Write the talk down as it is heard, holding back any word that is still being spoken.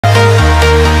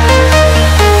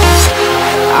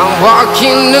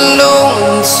Walking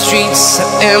alone, the streets are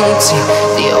empty.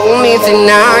 The only thing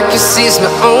I can see is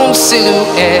my own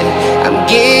silhouette. I'm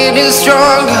getting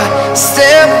stronger,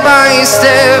 step by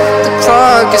step. The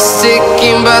clock is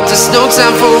ticking, but there's no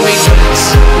time for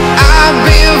regrets. I've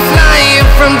been flying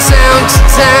from town to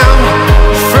town,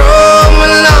 from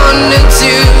London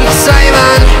to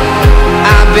Taiwan.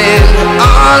 I've been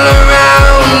all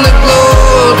around the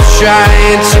globe,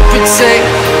 trying to protect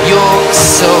your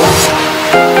soul.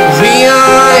 We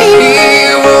are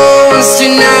heroes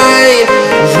tonight.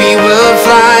 We will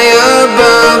fly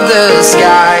above the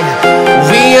sky.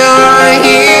 We are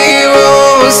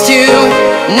heroes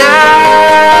tonight.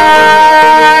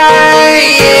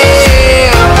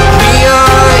 Yeah. We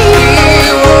are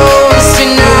heroes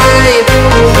tonight.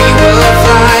 We will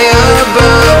fly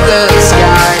above the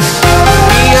sky.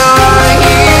 We are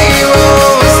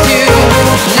heroes tonight.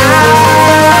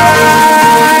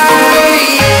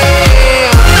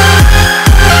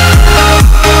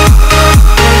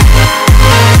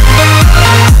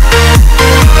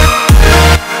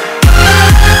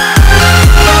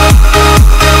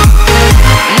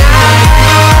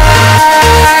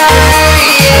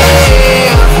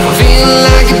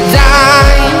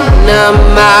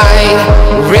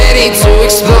 Ready to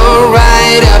explore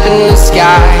right up in the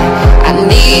sky. I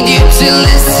need you to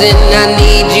listen, I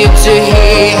need you to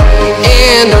hear,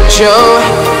 and don't show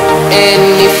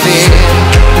any fear.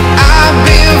 I've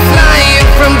been flying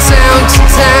from town to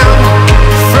town,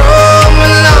 from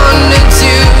London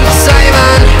to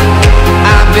Taiwan.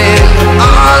 I've been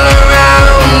all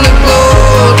around the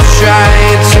globe,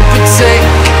 trying to protect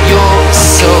your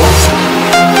soul.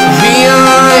 We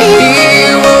are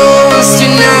heroes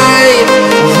tonight.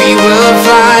 We will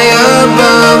fly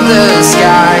above the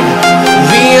sky.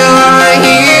 We are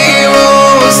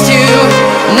heroes tonight.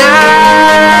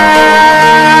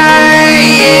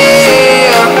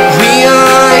 Yeah. We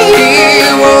are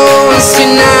heroes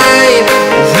tonight.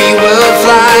 We will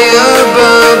fly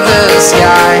above the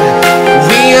sky.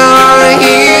 We are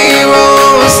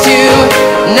heroes tonight.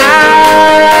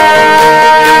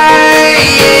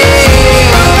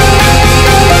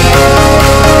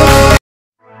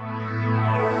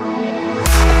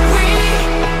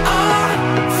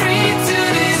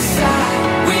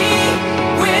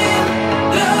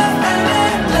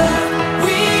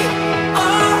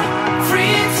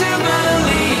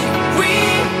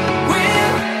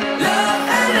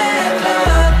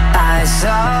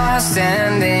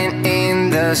 Standing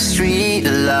in the street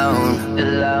alone.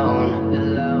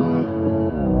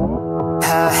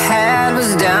 Her head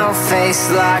was down, face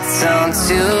locked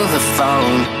onto the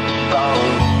phone.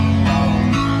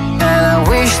 And I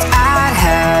wished I'd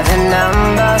had a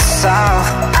number so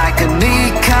I could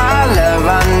be color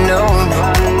unknown.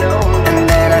 And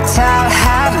then I tell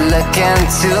her to look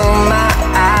into my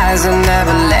eyes and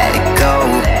never let it go.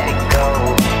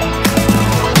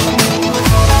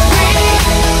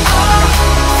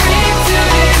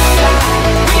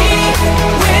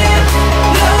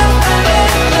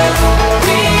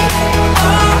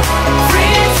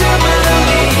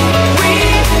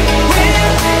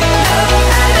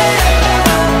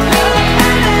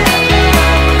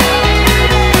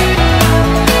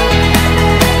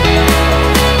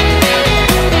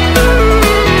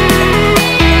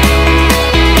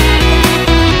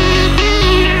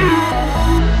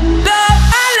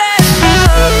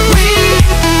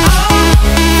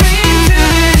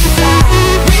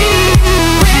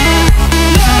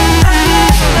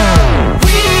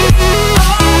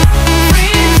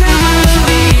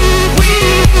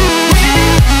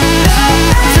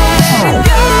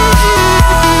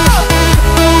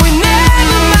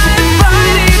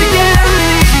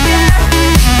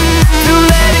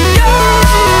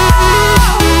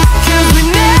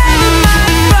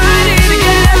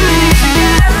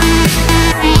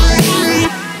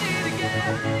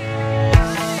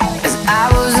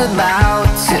 About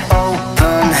to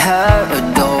open her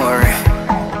door,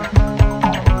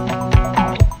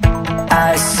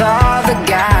 I saw the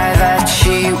guy that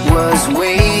she was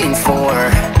waiting for.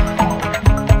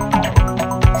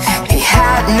 He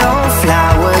had no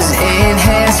flowers in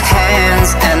his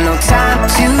hands and no time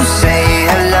to say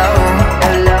hello.